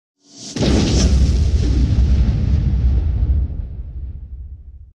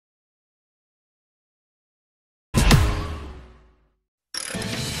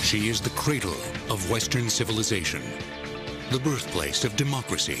She is the cradle of Western civilization, the birthplace of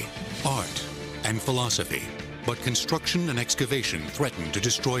democracy, art, and philosophy. But construction and excavation threaten to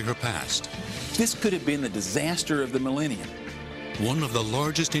destroy her past. This could have been the disaster of the millennium. One of the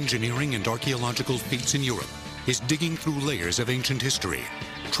largest engineering and archaeological feats in Europe is digging through layers of ancient history,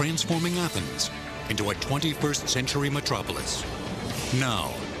 transforming Athens into a 21st century metropolis.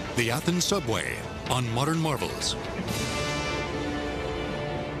 Now, the Athens subway on Modern Marvels.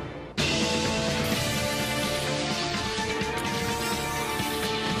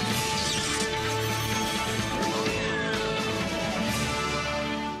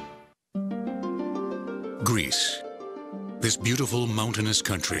 Greece. This beautiful mountainous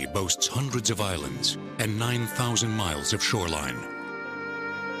country boasts hundreds of islands and 9,000 miles of shoreline.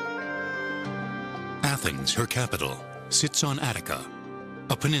 Athens, her capital, sits on Attica,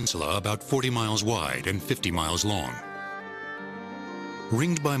 a peninsula about 40 miles wide and 50 miles long.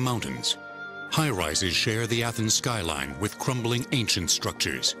 Ringed by mountains, high-rises share the Athens skyline with crumbling ancient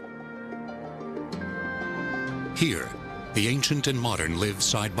structures. Here, the ancient and modern live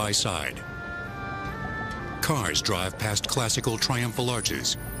side by side. Cars drive past classical triumphal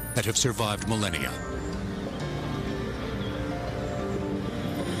arches that have survived millennia.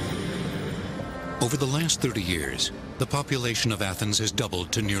 Over the last 30 years, the population of Athens has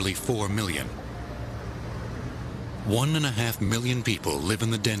doubled to nearly 4 million. 1.5 million people live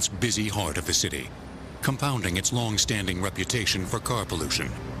in the dense, busy heart of the city, compounding its long-standing reputation for car pollution.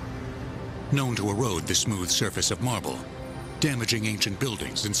 Known to erode the smooth surface of marble, damaging ancient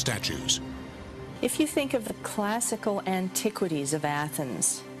buildings and statues. If you think of the classical antiquities of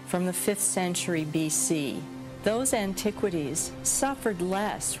Athens from the 5th century BC, those antiquities suffered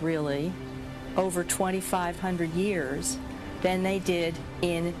less, really, over 2,500 years than they did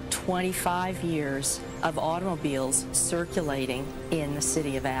in 25 years of automobiles circulating in the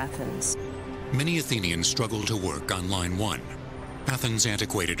city of Athens. Many Athenians struggle to work on Line 1, Athens'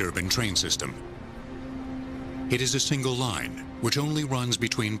 antiquated urban train system. It is a single line, which only runs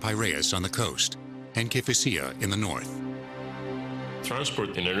between Piraeus on the coast and Kephissia in the north.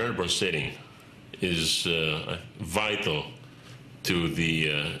 Transport in an urban setting is vital to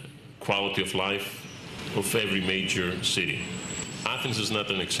the quality of life of every major city. Athens is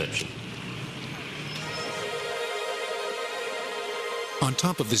not an exception. On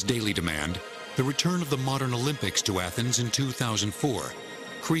top of this daily demand, the return of the modern Olympics to Athens in 2004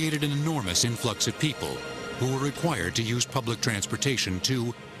 created an enormous influx of people who were required to use public transportation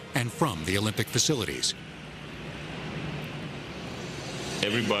to and from the Olympic facilities.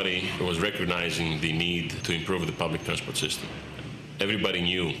 Everybody was recognizing the need to improve the public transport system. Everybody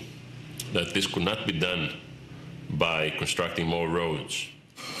knew that this could not be done by constructing more roads.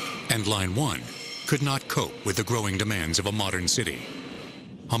 And Line 1 could not cope with the growing demands of a modern city.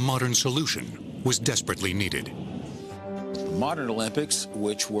 A modern solution was desperately needed. Modern Olympics,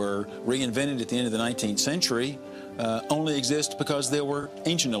 which were reinvented at the end of the 19th century, only exist because there were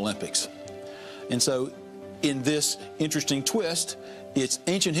ancient Olympics. And so in this interesting twist, it's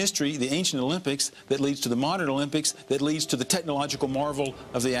ancient history, the ancient Olympics, that leads to the modern Olympics, that leads to the technological marvel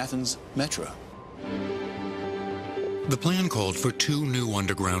of the Athens Metro. The plan called for 2 new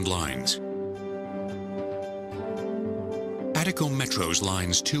underground lines. Attica Metro's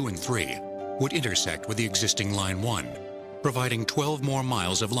lines 2 and 3 would intersect with the existing Line 1, providing 12 more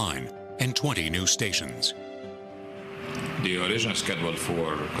miles of line and 20 new stations. The original schedule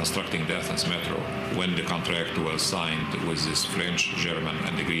for constructing the Athens Metro, when the contract was signed with this French, German,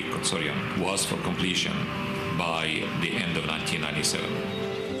 and the Greek consortium, was for completion by the end of 1997.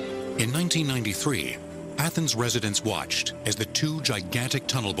 In 1993, Athens residents watched as the 2 gigantic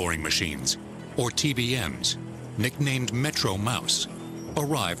tunnel boring machines, or TBMs, nicknamed Metro Mouse,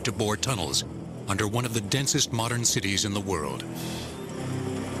 arrived to bore tunnels under one of the densest modern cities in the world.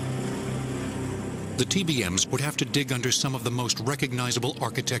 The TBMs would have to dig under some of the most recognizable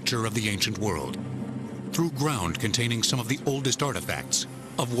architecture of the ancient world, through ground containing some of the oldest artifacts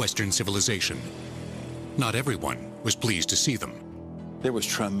of Western civilization. Not everyone was pleased to see them. There was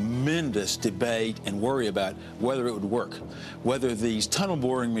tremendous debate and worry about whether it would work, whether these tunnel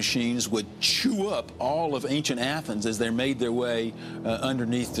boring machines would chew up all of ancient Athens as they made their way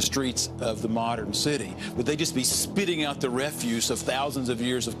underneath the streets of the modern city. Would they just be spitting out the refuse of thousands of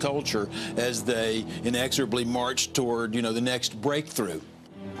years of culture as they inexorably marched toward, the next breakthrough?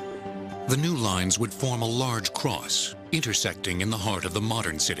 The new lines would form a large cross, intersecting in the heart of the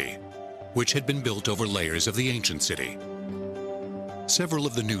modern city, which had been built over layers of the ancient city. Several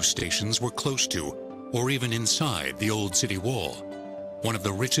of the new stations were close to, or even inside, the old city wall, one of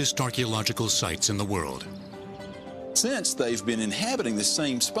the richest archaeological sites in the world. Since they've been inhabiting the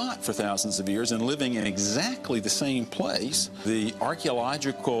same spot for thousands of years and living in exactly the same place, the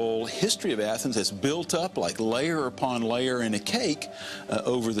archaeological history of Athens has built up like layer upon layer in a cake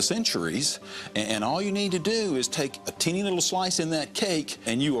over the centuries. And all you need to do is take a teeny little slice in that cake,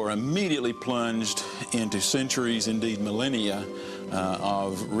 and you are immediately plunged into centuries, indeed millennia,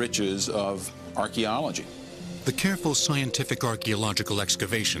 of riches of archaeology. The careful scientific archaeological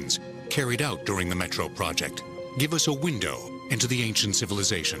excavations carried out during the Metro project give us a window into the ancient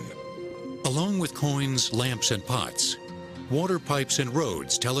civilization. Along with coins, lamps, and pots, water pipes and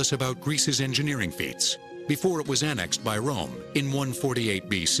roads tell us about Greece's engineering feats before it was annexed by Rome in 148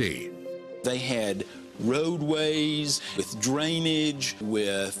 BC. They had roadways with drainage,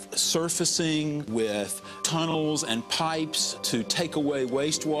 with surfacing, with tunnels and pipes to take away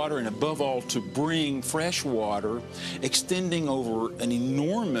wastewater, and above all to bring fresh water, extending over an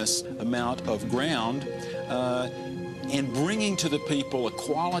enormous amount of ground, and bringing to the people a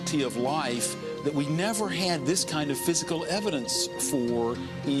quality of life that we never had this kind of physical evidence for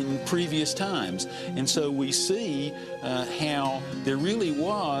in previous times. And so we see how there really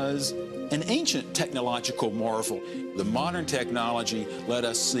was an ancient technological marvel. The modern technology let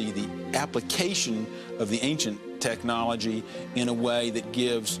us see the application of the ancient technology in a way that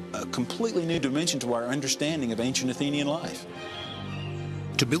gives a completely new dimension to our understanding of ancient Athenian life.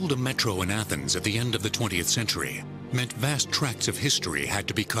 To build a metro in Athens at the end of the 20th century meant vast tracts of history had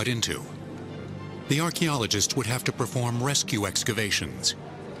to be cut into. The archaeologists would have to perform rescue excavations,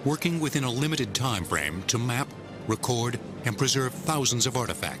 working within a limited time frame to map, record, and preserve thousands of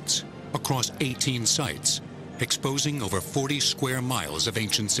artifacts across 18 sites, exposing over 40 square miles of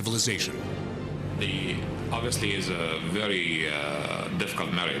ancient civilization. Obviously is a very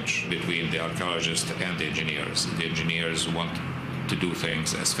difficult marriage between the archaeologists and the engineers. The engineers want to do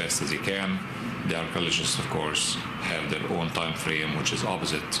things as fast as they can. The archaeologists, of course, have their own time frame, which is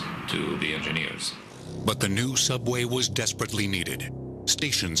opposite to the engineers. But the new subway was desperately needed.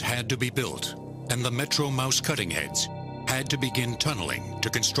 Stations had to be built, and the Metro mouse cutting heads had to begin tunneling to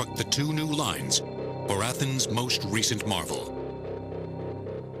construct the two new lines for Athens' most recent marvel.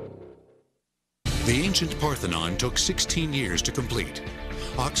 The ancient Parthenon took 16 years to complete.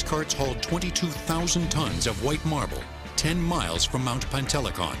 Ox carts hauled 22,000 tons of white marble 10 miles from Mount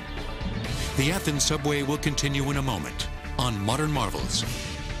Pentelicon. The Athens subway will continue in a moment on Modern Marvels.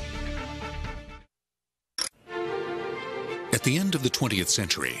 At the end of the 20th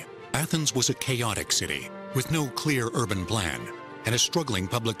century, Athens was a chaotic city with no clear urban plan and a struggling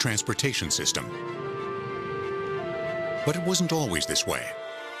public transportation system. But it wasn't always this way.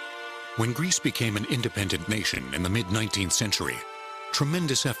 When Greece became an independent nation in the mid-19th century,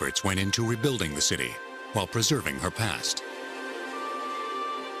 tremendous efforts went into rebuilding the city while preserving her past.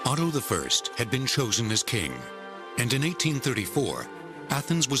 Otto I had been chosen as king, and in 1834,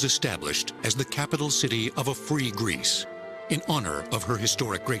 Athens was established as the capital city of a free Greece in honor of her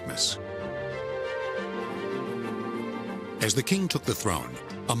historic greatness. As the king took the throne,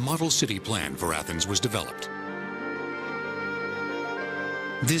 a model city plan for Athens was developed.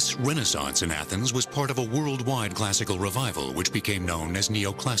 This Renaissance in Athens was part of a worldwide classical revival which became known as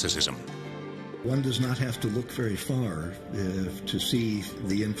Neoclassicism. One does not have to look very far to see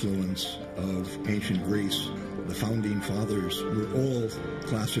the influence of ancient Greece. The founding fathers were all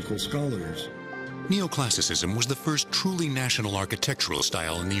classical scholars. Neoclassicism was the first truly national architectural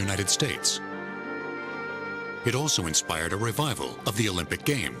style in the United States. It also inspired a revival of the Olympic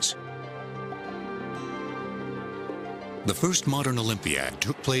Games. The first modern Olympiad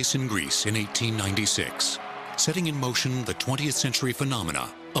took place in Greece in 1896, setting in motion the 20th century phenomena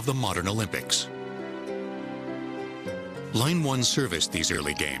of the modern Olympics. Line 1 serviced these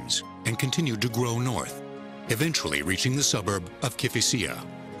early games and continued to grow north, eventually reaching the suburb of Kifisia.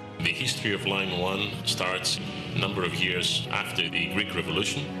 The history of Line 1 starts a number of years after the Greek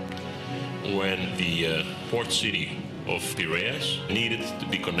Revolution, when the port city of Piraeus needed to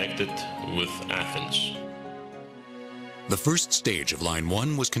be connected with Athens. The first stage of Line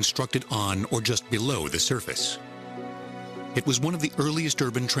 1 was constructed on or just below the surface. It was one of the earliest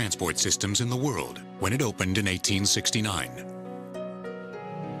urban transport systems in the world when it opened in 1869.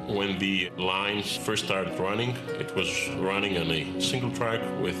 When the lines first started running, it was running on a single track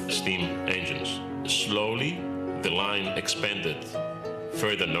with steam engines. Slowly, the line expanded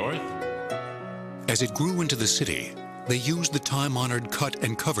further north. As it grew into the city, they used the time-honored cut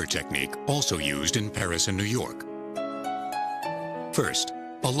and cover technique also used in Paris and New York. First,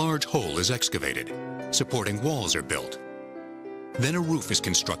 a large hole is excavated, supporting walls are built. Then a roof is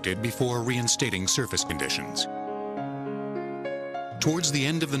constructed before reinstating surface conditions. Towards the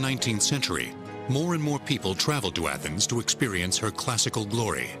end of the 19th century, more and more people traveled to Athens to experience her classical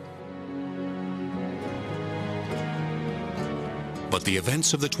glory. But the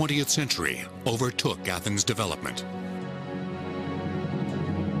events of the 20th century overtook Athens' development.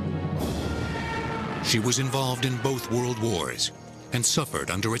 She was involved in both world wars and suffered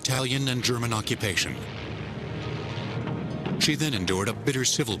under Italian and German occupation. She then endured a bitter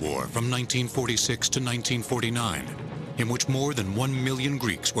civil war from 1946 to 1949, in which more than 1 million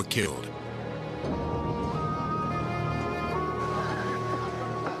Greeks were killed.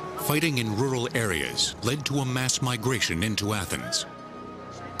 Fighting in rural areas led to a mass migration into Athens,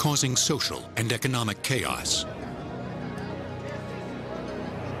 causing social and economic chaos.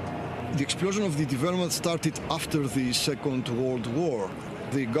 The explosion of the development started after the Second World War.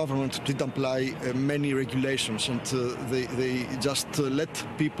 The government didn't apply many regulations, and they just let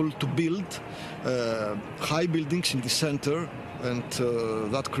people to build high buildings in the center, and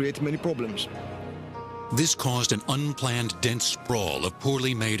that created many problems. This caused an unplanned dense sprawl of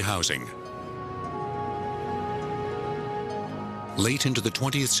poorly made housing. Late into the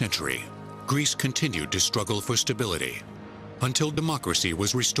 20th century, Greece continued to struggle for stability until democracy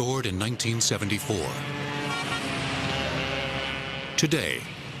was restored in 1974. Today,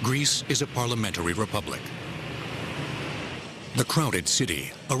 Greece is a parliamentary republic. The crowded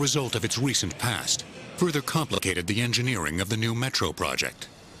city, a result of its recent past, further complicated the engineering of the new metro project.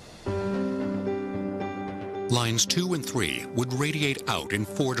 Lines 2 and 3 would radiate out in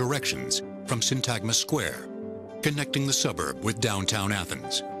 4 directions from Syntagma Square, connecting the suburb with downtown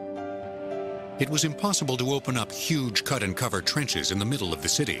Athens. It was impossible to open up huge cut-and-cover trenches in the middle of the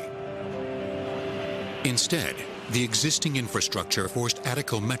city. Instead, the existing infrastructure forced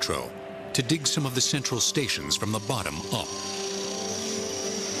Attico Metro to dig some of the central stations from the bottom up.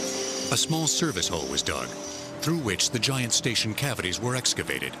 A small service hole was dug, through which the giant station cavities were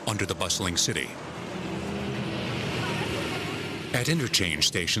excavated under the bustling city. At interchange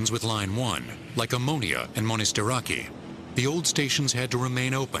stations with Line 1, like Ammonia and Monastiraki, the old stations had to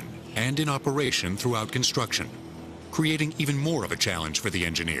remain open and in operation throughout construction, creating even more of a challenge for the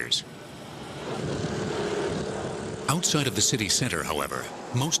engineers. Outside of the city center, however,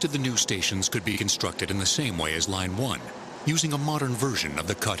 most of the new stations could be constructed in the same way as Line 1, using a modern version of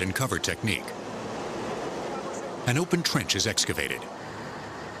the cut-and-cover technique. An open trench is excavated.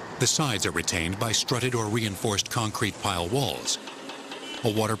 The sides are retained by strutted or reinforced concrete pile walls. A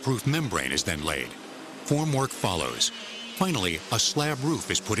waterproof membrane is then laid. Formwork follows. Finally, a slab roof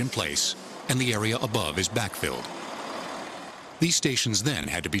is put in place, and the area above is backfilled. These stations then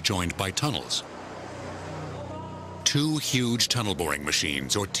had to be joined by tunnels. 2 huge tunnel boring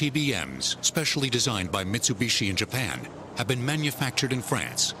machines, or TBMs, specially designed by Mitsubishi in Japan, have been manufactured in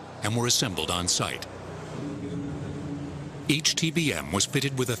France and were assembled on site. Each TBM was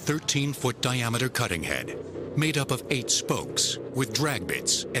fitted with a 13-foot diameter cutting head, made up of 8 spokes with drag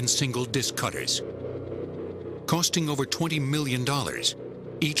bits and single disc cutters. Costing over $20 million,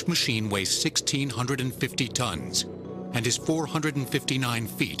 each machine weighs 1,650 tons and is 459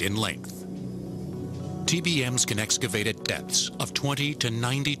 feet in length. TBMs can excavate at depths of 20 to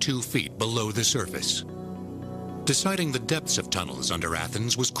 92 feet below the surface. Deciding the depths of tunnels under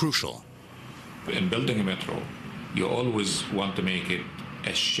Athens was crucial. In building a metro, you always want to make it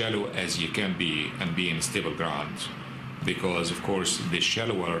as shallow as you can be and be in stable ground, because of course the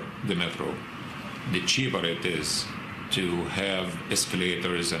shallower the metro, the cheaper it is to have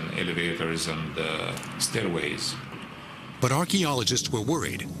escalators and elevators and stairways. But archaeologists were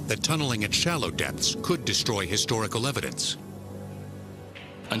worried that tunneling at shallow depths could destroy historical evidence.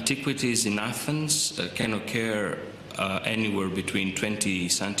 Antiquities in Athens can occur anywhere between 20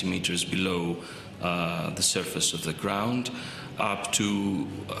 centimeters below the surface of the ground, up to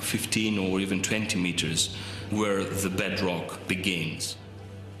 15 or even 20 meters where the bedrock begins.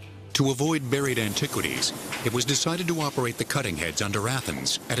 To avoid buried antiquities, it was decided to operate the cutting heads under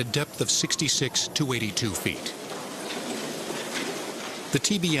Athens at a depth of 66 to 82 feet. The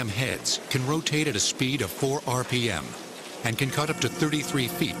TBM heads can rotate at a speed of 4 RPM and can cut up to 33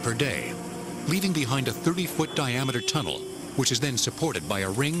 feet per day, leaving behind a 30-foot diameter tunnel, which is then supported by a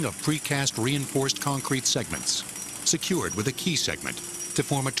ring of precast reinforced concrete segments, secured with a key segment to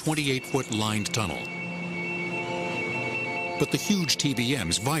form a 28-foot lined tunnel. But the huge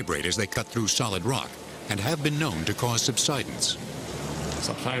TBMs vibrate as they cut through solid rock and have been known to cause subsidence.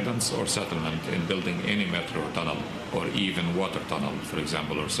 Subsidence or settlement in building any metro tunnel or even water tunnel, for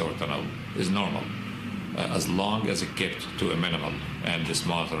example, or sewer tunnel, is normal, as long as it kept to a minimum and is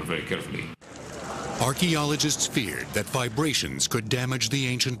monitored very carefully. Archaeologists feared that vibrations could damage the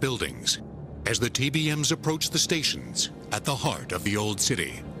ancient buildings as the TBMs approached the stations at the heart of the old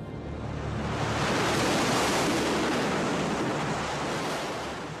city.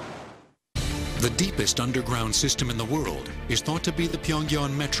 The deepest underground system in the world is thought to be the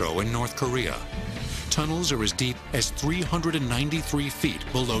Pyongyang Metro in North Korea. Tunnels are as deep as 393 feet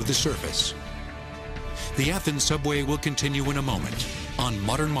below the surface. The Athens subway will continue in a moment on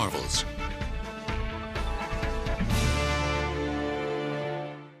Modern Marvels.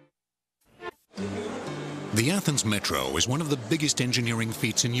 The Athens Metro is one of the biggest engineering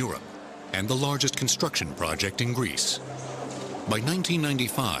feats in Europe and the largest construction project in Greece. By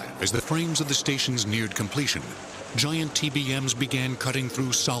 1995, as the frames of the stations neared completion, giant TBMs began cutting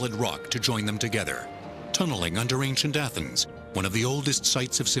through solid rock to join them together, tunneling under ancient Athens, one of the oldest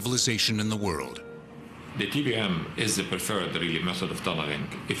sites of civilization in the world. The TBM is the preferred really method of tunneling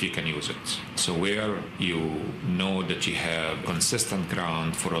if you can use it. So where you know that you have consistent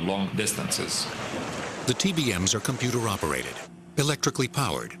ground for long distances. The TBMs are computer operated, electrically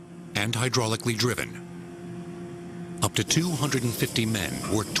powered, and hydraulically driven. Up to 250 men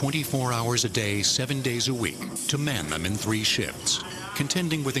work 24 hours a day, 7 days a week to man them in 3 shifts,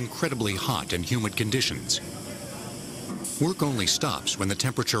 contending with incredibly hot and humid conditions. Work only stops when the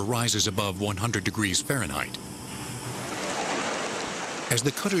temperature rises above 100 degrees Fahrenheit. As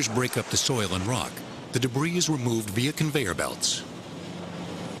the cutters break up the soil and rock, the debris is removed via conveyor belts,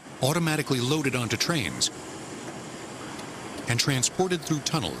 automatically loaded onto trains, and transported through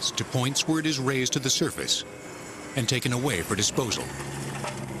tunnels to points where it is raised to the surface and taken away for disposal.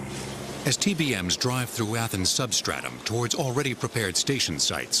 As TBMs drive through Athens substratum towards already prepared station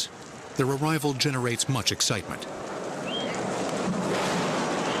sites, their arrival generates much excitement.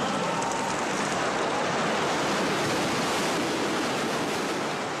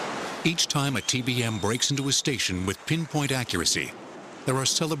 Each time a TBM breaks into a station with pinpoint accuracy, there are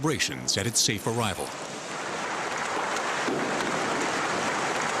celebrations at its safe arrival.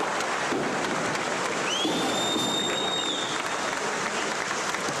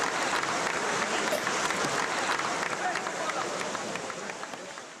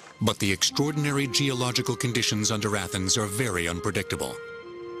 But the extraordinary geological conditions under Athens are very unpredictable.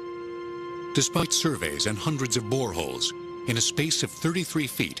 Despite surveys and hundreds of boreholes, in a space of 33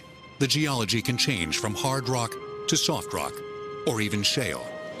 feet, the geology can change from hard rock to soft rock, or even shale.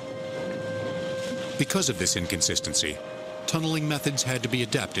 Because of this inconsistency, tunneling methods had to be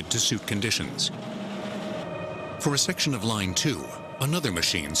adapted to suit conditions. For a section of Line 2, another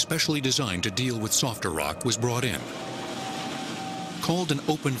machine specially designed to deal with softer rock was brought in. Called an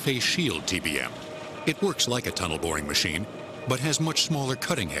open-face shield TBM, it works like a tunnel boring machine, but has much smaller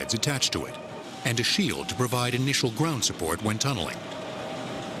cutting heads attached to it, and a shield to provide initial ground support when tunneling.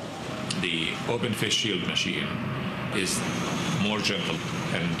 The open-face shield machine is more gentle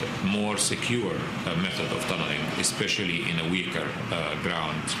and more secure method of tunneling, especially in a weaker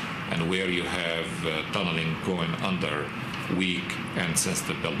ground and where you have tunneling going under weak and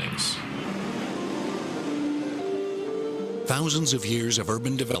sensitive buildings. Thousands of years of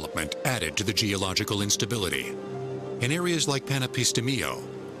urban development added to the geological instability. In areas like Panepistimiou,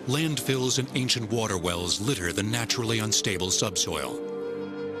 landfills and ancient water wells litter the naturally unstable subsoil.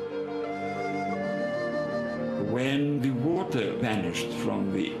 When the water vanished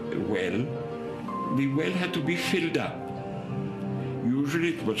from the well had to be filled up.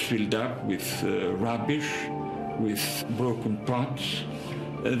 Usually it was filled up with rubbish, with broken pots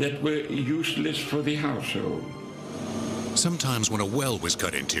that were useless for the household. Sometimes when a well was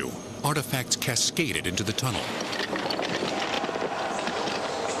cut into, artifacts cascaded into the tunnel.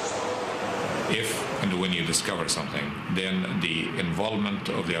 If and when you discover something, then the involvement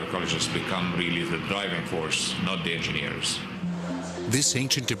of the archaeologists become really the driving force, not the engineers. This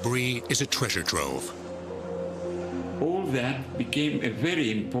ancient debris is a treasure trove. All that became a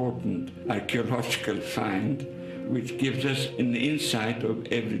very important archaeological find, which gives us an insight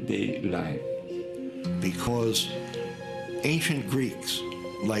of everyday life. Because ancient Greeks,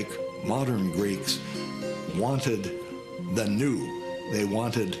 like modern Greeks, wanted the new. They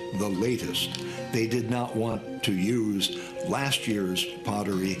wanted the latest. They did not want to use last year's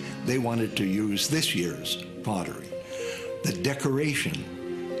pottery. They wanted to use this year's pottery. The decoration,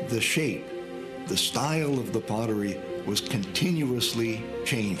 the shape, the style of the pottery was continuously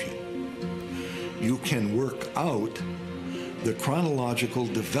changing. You can work out the chronological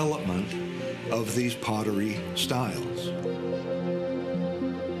development of these pottery styles.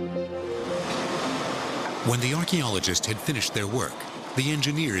 When the archaeologists had finished their work, the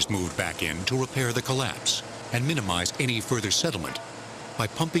engineers moved back in to repair the collapse and minimize any further settlement by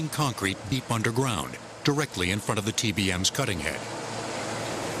pumping concrete deep underground, directly in front of the TBM's cutting head.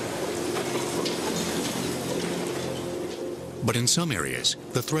 But in some areas,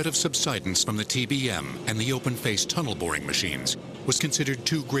 the threat of subsidence from the TBM and the open-face tunnel boring machines was considered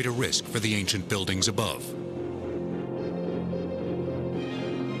too great a risk for the ancient buildings above.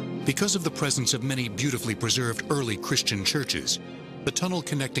 Because of the presence of many beautifully preserved early Christian churches, the tunnel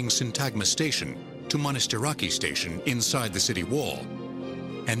connecting Syntagma Station to Monastiraki Station inside the city wall,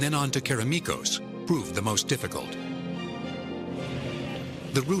 and then on to Keramikos, proved the most difficult.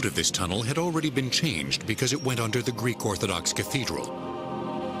 The route of this tunnel had already been changed because it went under the Greek Orthodox Cathedral.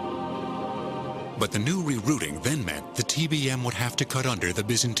 But the new rerouting then meant the TBM would have to cut under the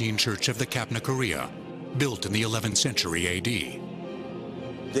Byzantine Church of the Kapnikoria, built in the 11th century AD.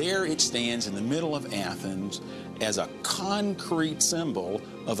 There it stands in the middle of Athens as a concrete symbol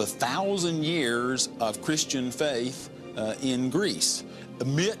of 1,000 years of Christian faith in Greece.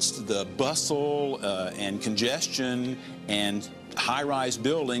 Amidst the bustle and congestion and high-rise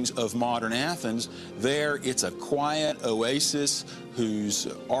buildings of modern Athens, there it's a quiet oasis whose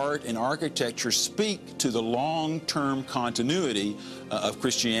art and architecture speak to the long-term continuity of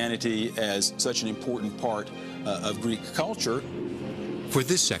Christianity as such an important part of Greek culture. For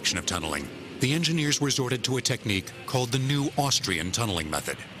this section of tunneling, the engineers resorted to a technique called the New Austrian Tunneling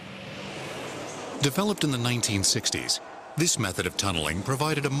Method. Developed in the 1960s, this method of tunneling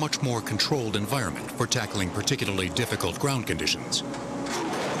provided a much more controlled environment for tackling particularly difficult ground conditions.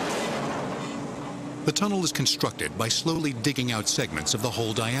 The tunnel is constructed by slowly digging out segments of the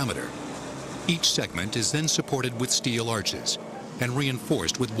whole diameter. Each segment is then supported with steel arches and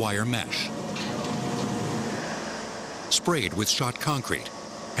reinforced with wire mesh, sprayed with shot concrete,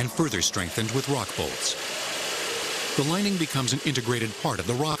 and further strengthened with rock bolts. The lining becomes an integrated part of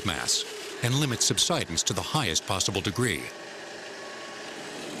the rock mass and limits subsidence to the highest possible degree.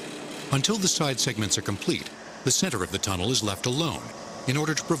 Until the side segments are complete, the center of the tunnel is left alone in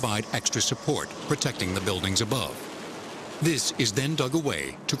order to provide extra support, protecting the buildings above. This is then dug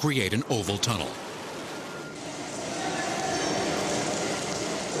away to create an oval tunnel.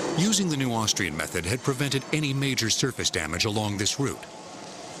 Using the New Austrian method had prevented any major surface damage along this route.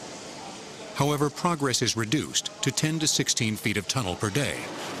 However, progress is reduced to 10 to 16 feet of tunnel per day,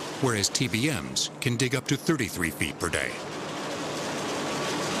 whereas TBMs can dig up to 33 feet per day.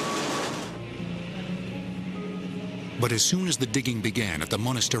 But as soon as the digging began at the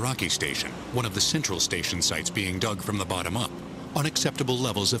Monastiraki Station, one of the central station sites being dug from the bottom up, unacceptable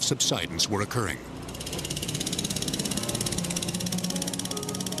levels of subsidence were occurring.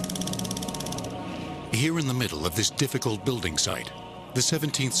 Here in the middle of this difficult building site, the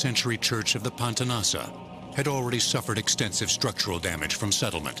 17th century church of the Pantanassa had already suffered extensive structural damage from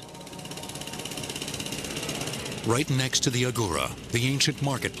settlement. Right next to the Agora, the ancient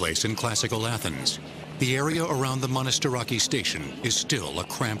marketplace in classical Athens, the area around the Monastiraki Station is still a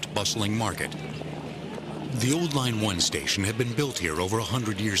cramped, bustling market. The old Line 1 station had been built here over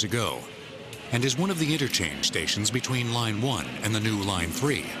 100 years ago and is one of the interchange stations between Line 1 and the new Line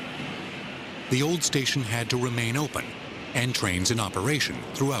 3. The old station had to remain open and trains in operation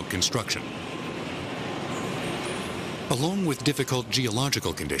throughout construction. Along with difficult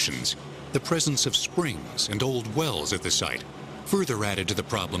geological conditions, the presence of springs and old wells at the site further added to the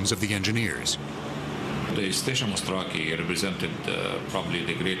problems of the engineers. The station Monastiraki represented probably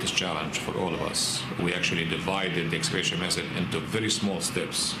the greatest challenge for all of us. We actually divided the excavation method into very small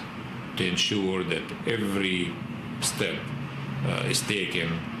steps to ensure that every step is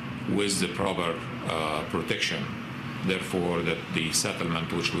taken with the proper protection. Therefore, that the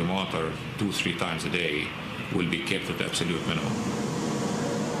settlement, which we monitor 2-3 times a day, will be kept at the absolute minimum.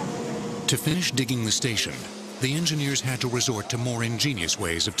 To finish digging the station, the engineers had to resort to more ingenious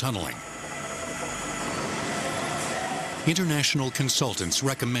ways of tunneling. International consultants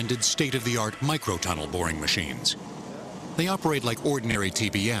recommended state-of-the-art micro-tunnel boring machines. They operate like ordinary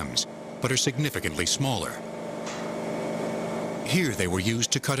TBMs, but are significantly smaller. Here they were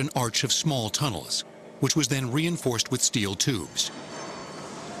used to cut an arch of small tunnels, which was then reinforced with steel tubes.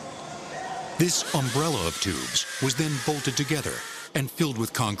 This umbrella of tubes was then bolted together and filled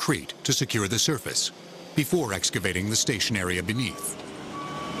with concrete to secure the surface, before excavating the station area beneath.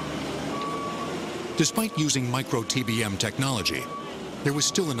 Despite using micro-TBM technology, there was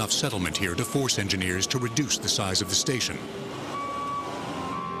still enough settlement here to force engineers to reduce the size of the station.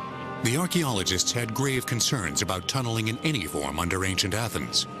 The archaeologists had grave concerns about tunneling in any form under ancient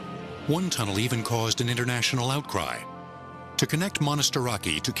Athens. One tunnel even caused an international outcry. To connect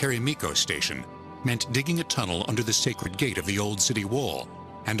Monastiraki to Keramikos Station meant digging a tunnel under the sacred gate of the old city wall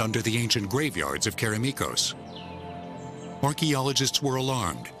and under the ancient graveyards of Keramikos. Archaeologists were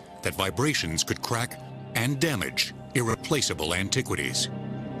alarmed that vibrations could crack and damage irreplaceable antiquities.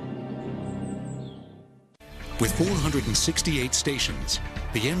 With 468 stations,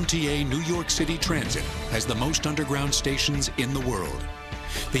 the MTA New York City Transit has the most underground stations in the world.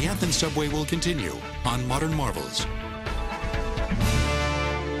 The Athens subway will continue on Modern Marvels.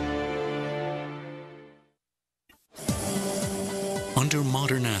 Under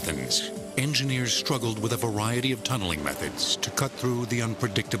modern Athens, engineers struggled with a variety of tunneling methods to cut through the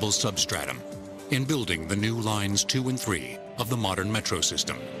unpredictable substratum in building the new lines 2 and 3 of the modern metro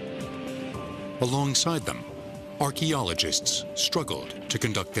system. Alongside them, archaeologists struggled to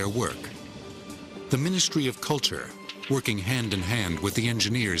conduct their work. The Ministry of Culture, working hand in hand with the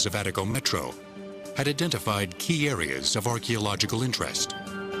engineers of Attico Metro, had identified key areas of archaeological interest.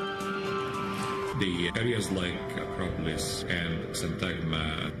 The areas like Acropolis and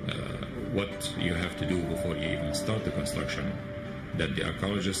Syntagma, what you have to do before you even start the construction, that the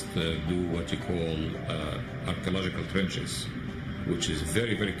archaeologists do what you call archaeological trenches, which is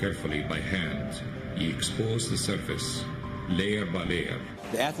very, very carefully by hand. You expose the surface layer by layer.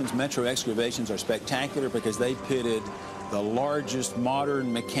 The Athens Metro excavations are spectacular because they pitted the largest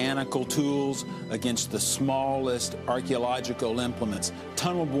modern mechanical tools against the smallest archaeological implements,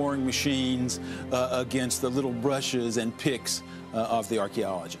 tunnel boring machines against the little brushes and picks of the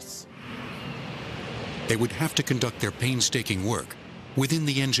archaeologists. They would have to conduct their painstaking work within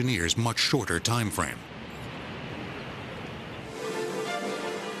the engineers' much shorter time frame.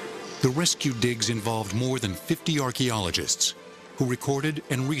 The rescue digs involved more than 50 archaeologists who recorded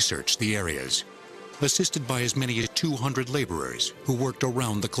and researched the areas, assisted by as many as 200 laborers who worked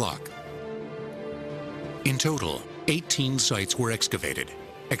around the clock. In total, 18 sites were excavated,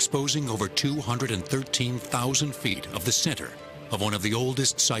 exposing over 213,000 feet of the center of one of the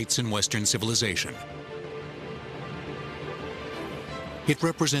oldest sites in Western civilization. It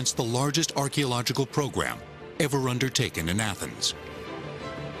represents the largest archaeological program ever undertaken in Athens.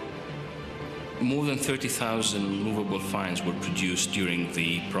 More than 30,000 movable finds were produced during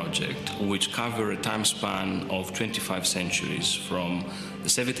the project, which cover a time span of 25 centuries, from the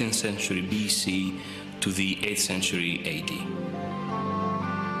 17th century BC to the 8th century AD.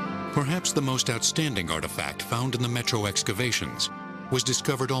 Perhaps the most outstanding artifact found in the metro excavations was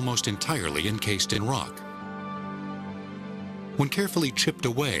discovered almost entirely encased in rock. When carefully chipped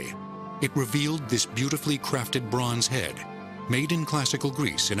away, it revealed this beautifully crafted bronze head, made in classical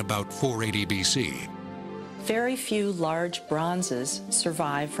Greece in about 480 BC. Very few large bronzes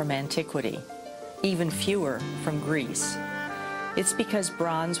survive from antiquity, even fewer from Greece. It's because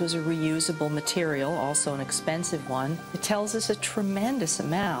bronze was a reusable material, also an expensive one. It tells us a tremendous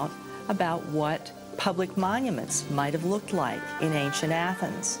amount about what public monuments might have looked like in ancient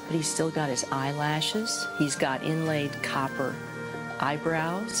Athens. But he's still got his eyelashes, he's got inlaid copper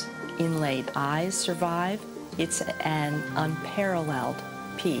eyebrows, inlaid eyes survive. It's an unparalleled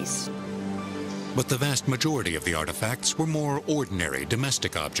piece. But the vast majority of the artifacts were more ordinary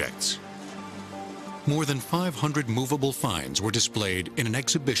domestic objects. More than 500 movable finds were displayed in an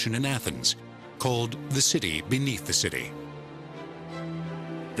exhibition in Athens called The City Beneath the City.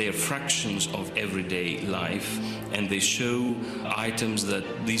 They are fractions of everyday life, and they show items that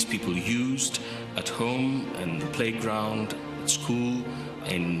these people used at home, in the playground, at school,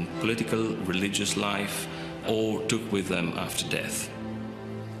 in political, religious life, or took with them after death.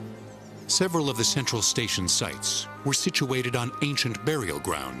 Several of the central station sites were situated on ancient burial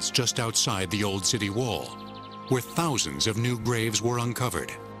grounds just outside the old city wall, where thousands of new graves were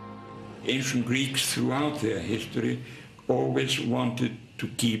uncovered. Ancient Greeks throughout their history always wanted to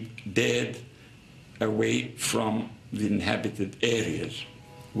keep dead away from the inhabited areas.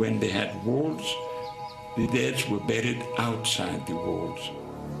 When they had walls, the dead were buried outside the walls.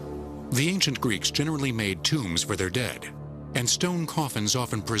 The ancient Greeks generally made tombs for their dead, and stone coffins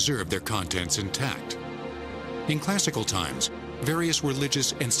often preserved their contents intact. In classical times, various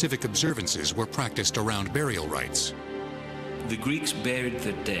religious and civic observances were practiced around burial rites. The Greeks buried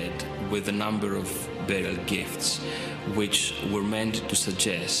their dead with a number of burial gifts, which were meant to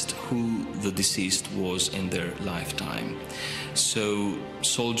suggest who the deceased was in their lifetime. So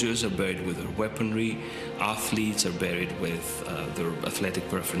soldiers are buried with their weaponry, athletes are buried with their athletic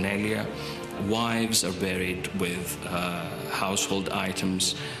paraphernalia, wives are buried with household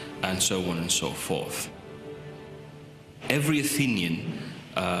items, and so on and so forth. Every Athenian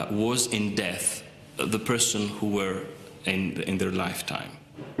was in death the person who were in their lifetime.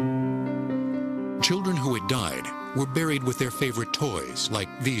 Children who had died were buried with their favorite toys, like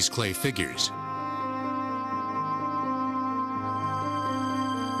these clay figures.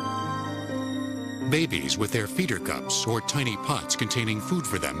 Babies with their feeder cups or tiny pots containing food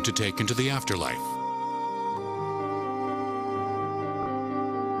for them to take into the afterlife.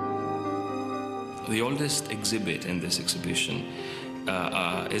 The oldest exhibit in this exhibition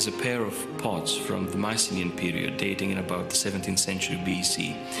is a pair of pots from the Mycenaean period, dating in about the 17th century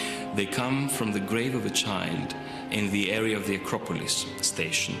BC. They come from the grave of a child in the area of the Acropolis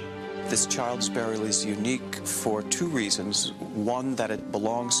station. This child's burial is unique for two reasons. One, that it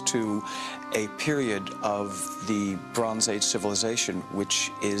belongs to a period of the Bronze Age civilization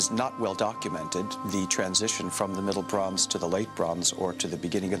which is not well documented, the transition from the Middle Bronze to the Late Bronze or to the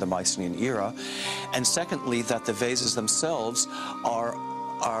beginning of the Mycenaean era. And secondly, that the vases themselves are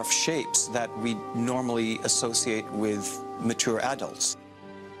shapes that we normally associate with mature adults.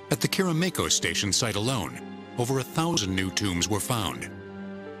 At the Kerameikos station site alone, over 1,000 new tombs were found.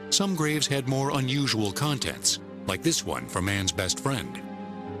 Some graves had more unusual contents, like this one for man's best friend.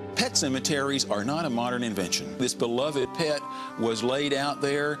 Pet cemeteries are not a modern invention. This beloved pet was laid out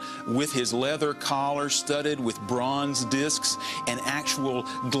there with his leather collar studded with bronze discs and actual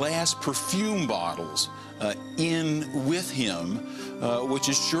glass perfume bottles in with him, which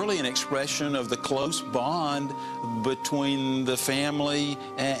is surely an expression of the close bond between the family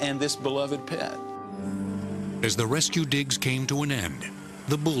and this beloved pet. As the rescue digs came to an end,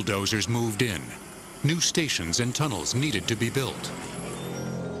 the bulldozers moved in. New stations and tunnels needed to be built.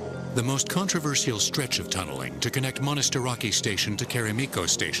 The most controversial stretch of tunneling to connect Monastiraki Station to Kerameikos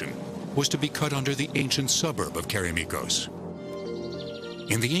Station was to be cut under the ancient suburb of Kerameikos.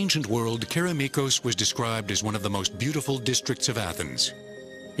 In the ancient world, Kerameikos was described as one of the most beautiful districts of Athens.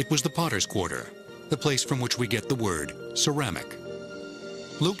 It was the potter's quarter, the place from which we get the word ceramic.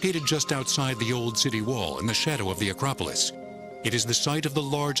 Located just outside the old city wall in the shadow of the Acropolis, it is the site of the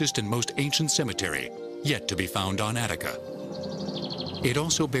largest and most ancient cemetery yet to be found on Attica. It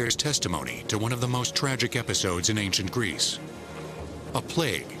also bears testimony to one of the most tragic episodes in ancient Greece, a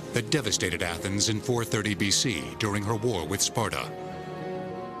plague that devastated Athens in 430 BC during her war with Sparta.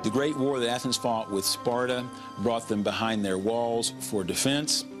 The great war that Athens fought with Sparta brought them behind their walls for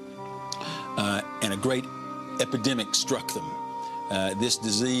defense, and a great epidemic struck them. This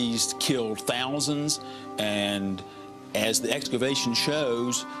disease killed thousands, and as the excavation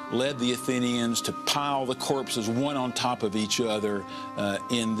shows, led the Athenians to pile the corpses one on top of each other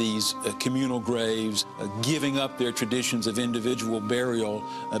in these communal graves, giving up their traditions of individual burial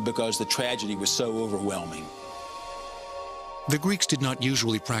because the tragedy was so overwhelming. The Greeks did not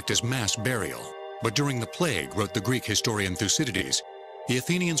usually practice mass burial, but during the plague, wrote the Greek historian Thucydides, the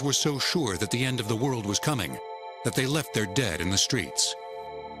Athenians were so sure that the end of the world was coming that they left their dead in the streets.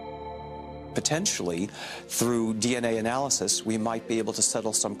 Potentially, through DNA analysis, we might be able to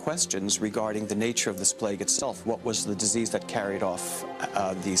settle some questions regarding the nature of this plague itself. What was the disease that carried off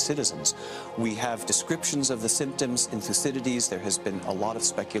these citizens? We have descriptions of the symptoms in Thucydides. There has been a lot of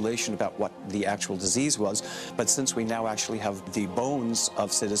speculation about what the actual disease was, but since we now actually have the bones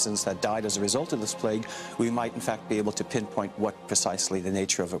of citizens that died as a result of this plague, we might in fact be able to pinpoint what precisely the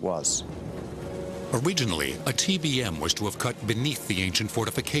nature of it was. Originally, a TBM was to have cut beneath the ancient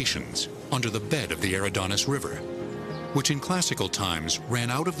fortifications, under the bed of the Eridanus River, which in classical times ran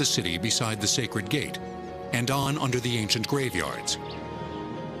out of the city beside the sacred gate and on under the ancient graveyards.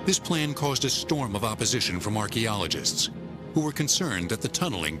 This plan caused a storm of opposition from archaeologists, who were concerned that the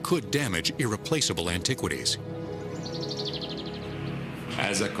tunneling could damage irreplaceable antiquities.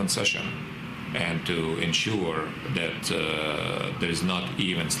 As a concession, and to ensure that there is not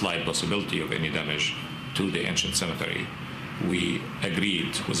even slight possibility of any damage to the ancient cemetery, we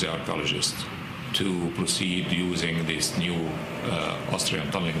agreed with the archaeologists to proceed using this new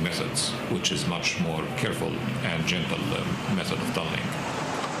Austrian tunneling methods, which is much more careful and gentle method of tunneling.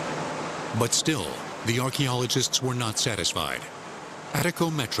 But still, the archaeologists were not satisfied.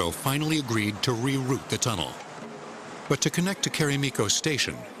 Attica Metro finally agreed to reroute the tunnel. But to connect to Kerameikos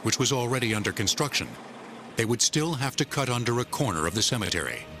Station, which was already under construction, they would still have to cut under a corner of the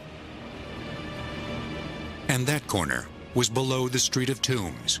cemetery. And that corner was below the Street of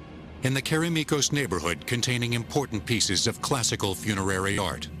Tombs, in the Kerameikos neighborhood containing important pieces of classical funerary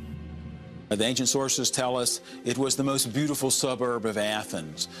art. The ancient sources tell us it was the most beautiful suburb of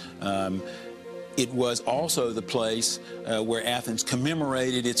Athens. It was also the place where Athens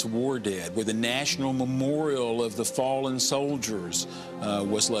commemorated its war dead, where the national memorial of the fallen soldiers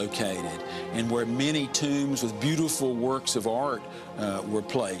was located, and where many tombs with beautiful works of art were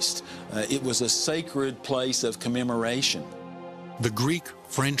placed. It was a sacred place of commemoration. The Greek,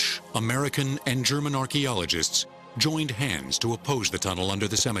 French, American, and German archaeologists joined hands to oppose the tunnel under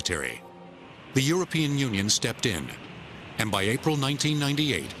the cemetery. The European Union stepped in, and by April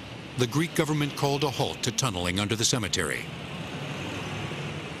 1998, the Greek government called a halt to tunneling under the cemetery.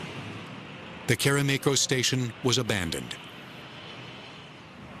 The Kerameikos station was abandoned.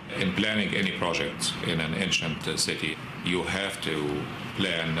 In planning any project in an ancient city, you have to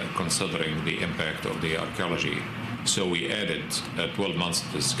plan considering the impact of the archaeology. So we added 12 months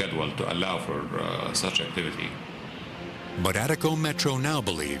to the schedule to allow for such activity. But Attico Metro now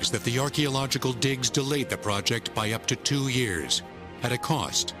believes that the archaeological digs delayed the project by up to 2 years at a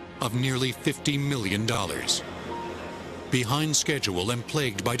cost of nearly $50 million. Behind schedule and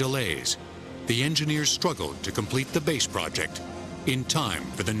plagued by delays, the engineers struggled to complete the base project in time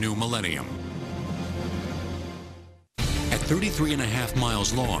for the new millennium. At 33.5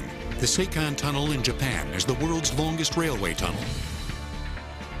 miles long, the Seikan Tunnel in Japan is the world's longest railway tunnel.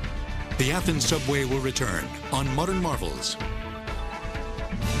 The Athens subway will return on Modern Marvels.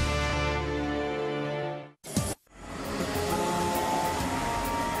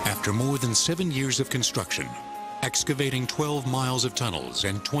 After more than 7 years of construction, excavating 12 miles of tunnels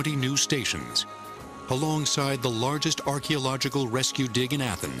and 20 new stations, alongside the largest archaeological rescue dig in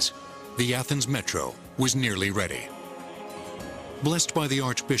Athens, the Athens Metro was nearly ready. Blessed by the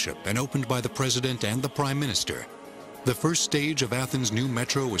Archbishop and opened by the President and the Prime Minister, the first stage of Athens' new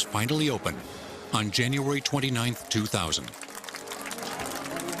metro was finally open on January 29, 2000.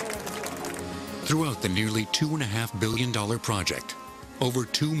 Throughout the nearly $2.5 billion project, over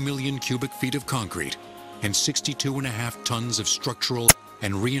 2 million cubic feet of concrete and 62.5 tons of structural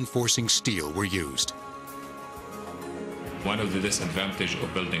and reinforcing steel were used. One of the disadvantages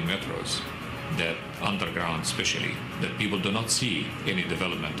of building metros, that underground especially, that people do not see any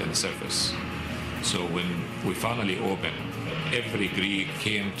development in the surface. So when we finally opened, every Greek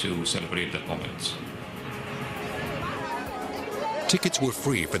came to celebrate that moment. Tickets were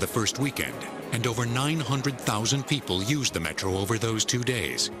free for the first weekend, and over 900,000 people used the metro over those 2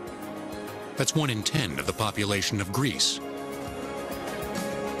 days. That's 1 in 10 of the population of Greece.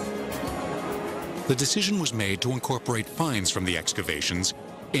 The decision was made to incorporate finds from the excavations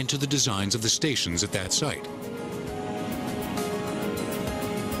into the designs of the stations at that site.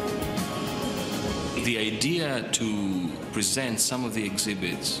 The idea to present some of the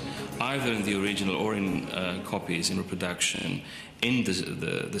exhibits, either in the original or in copies in reproduction, in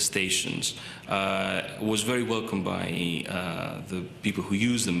the stations, was very welcomed by the people who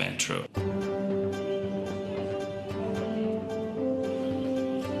use the metro.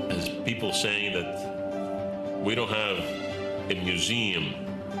 As people saying that we don't have a museum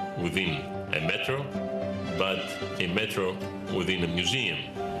within a metro, but a metro within a museum.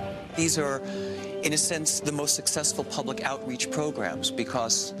 These are, in a sense, the most successful public outreach programs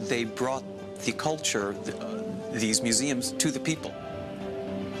because they brought the culture, these museums, to the people.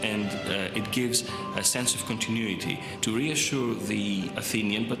 And it gives a sense of continuity to reassure the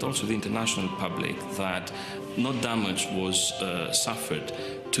Athenian but also the international public that no damage was suffered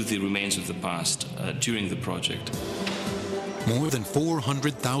to the remains of the past during the project. More than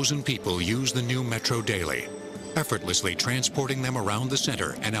 400,000 people use the new metro daily, effortlessly transporting them around the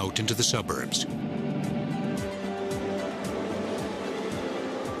center and out into the suburbs.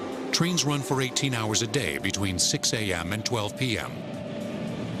 Trains run for 18 hours a day between 6 a.m. and 12 p.m.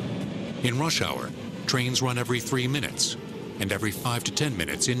 In rush hour, trains run every 3 minutes and every 5 to 10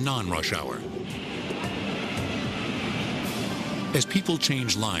 minutes in non-rush hour. As people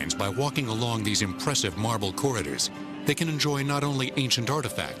change lines by walking along these impressive marble corridors, they can enjoy not only ancient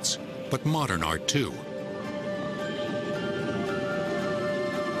artifacts, but modern art too.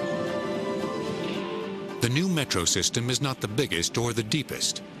 The new metro system is not the biggest or the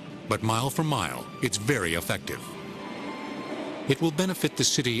deepest, but mile for mile, it's very effective. It will benefit the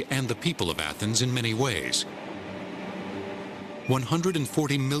city and the people of Athens in many ways.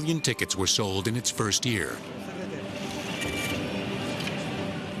 140 million tickets were sold in its first year.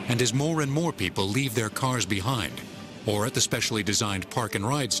 And as more and more people leave their cars behind, or at the specially designed park and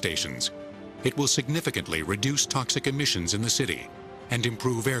ride stations, it will significantly reduce toxic emissions in the city and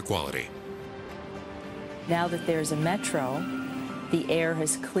improve air quality. Now that there's a metro, the air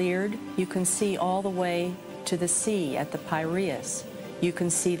has cleared. You can see all the way to the sea at the Piraeus. You can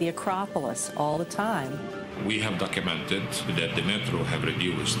see the Acropolis all the time. We have documented that the metro have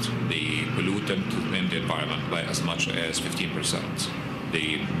reduced the pollutant in the environment by as much as 15%.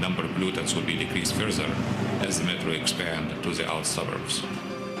 The number of pollutants will be decreased further as the metro expands to the out suburbs.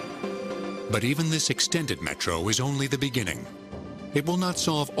 But even this extended metro is only the beginning. It will not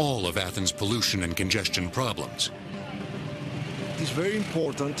solve all of Athens' pollution and congestion problems. It is very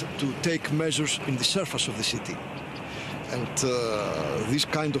important to take measures in the surface of the city. And these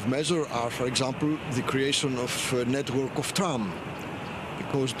kind of measures are, for example, the creation of a network of tram,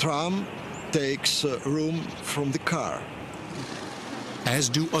 because tram takes room from the car. As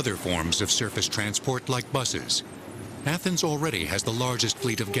do other forms of surface transport like buses. Athens already has the largest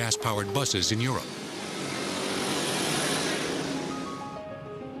fleet of gas-powered buses in Europe.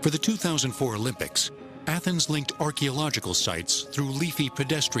 For the 2004 Olympics, Athens linked archaeological sites through leafy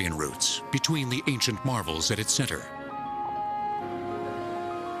pedestrian routes between the ancient marvels at its center.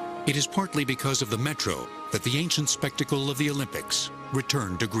 It is partly because of the metro that the ancient spectacle of the Olympics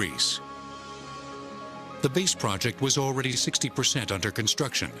returned to Greece. The base project was already 60% under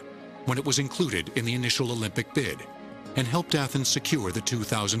construction when it was included in the initial Olympic bid and helped Athens secure the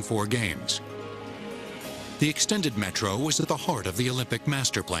 2004 Games. The extended metro was at the heart of the Olympic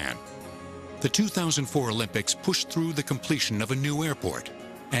master plan. The 2004 Olympics pushed through the completion of a new airport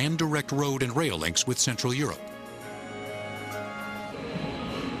and direct road and rail links with Central Europe.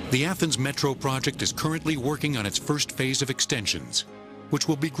 The Athens Metro project is currently working on its first phase of extensions, which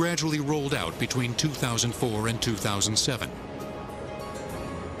will be gradually rolled out between 2004 and 2007.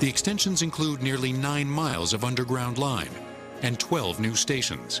 The extensions include nearly 9 miles of underground line and 12 new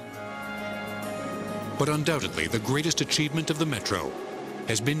stations. But undoubtedly, the greatest achievement of the Metro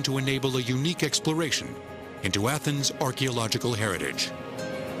has been to enable a unique exploration into Athens' archaeological heritage.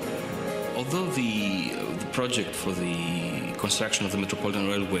 Although the project for the construction of the Metropolitan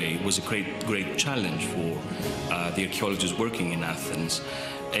Railway was a great challenge for the archaeologists working in Athens,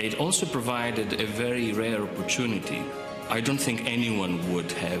 it also provided a very rare opportunity. I don't think anyone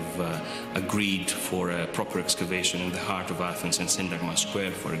would have agreed for a proper excavation in the heart of Athens and Syntagma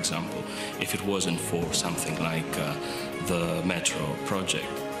Square, for example, if it wasn't for something like the Metro project.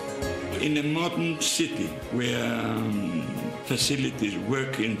 In a modern city where facilities,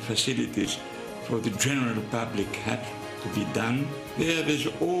 working facilities for the general public have to be done, there is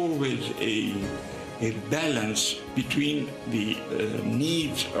always a balance between the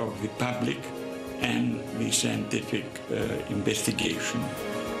needs of the public and the scientific investigation.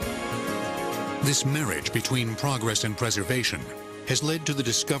 This marriage between progress and preservation has led to the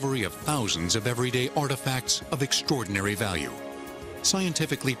discovery of thousands of everyday artifacts of extraordinary value,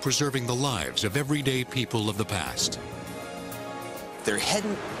 scientifically preserving the lives of everyday people of the past. There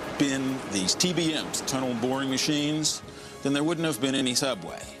hadn't been these TBMs, tunnel boring machines, then there wouldn't have been any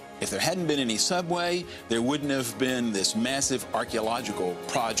subway. If there hadn't been any subway, there wouldn't have been this massive archaeological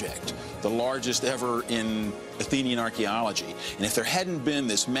project, the largest ever in Athenian archaeology. And if there hadn't been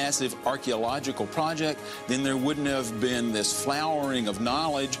this massive archaeological project, then there wouldn't have been this flowering of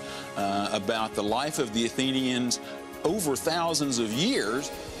knowledge about the life of the Athenians over thousands of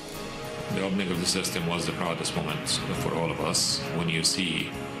years. The opening of the system was the proudest moment for all of us when you see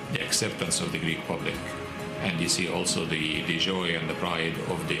the acceptance of the Greek public. And you see also the joy and the pride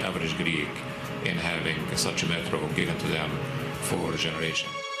of the average Greek in having such a metro given to them for a generation.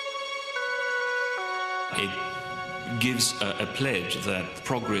 It gives a pledge that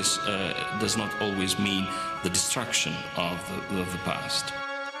progress does not always mean the destruction of the past.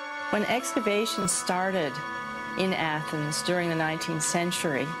 When excavations started in Athens during the 19th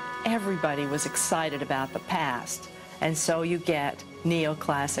century, everybody was excited about the past. And so you get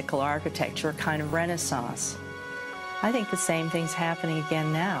neoclassical architecture, a kind of renaissance. I think the same thing's happening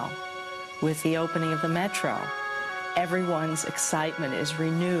again now with the opening of the metro. Everyone's excitement is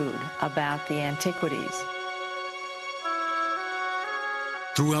renewed about the antiquities.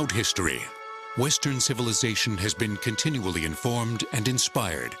 Throughout history, Western civilization has been continually informed and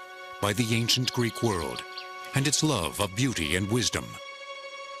inspired by the ancient Greek world and its love of beauty and wisdom.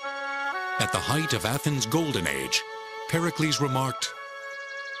 At the height of Athens' golden age, Pericles remarked,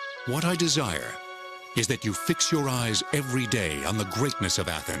 "What I desire is that you fix your eyes every day on the greatness of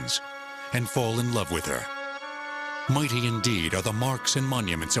Athens and fall in love with her. Mighty indeed are the marks and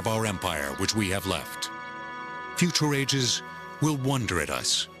monuments of our empire which we have left. Future ages will wonder at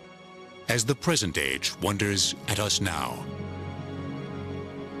us, as the present age wonders at us now."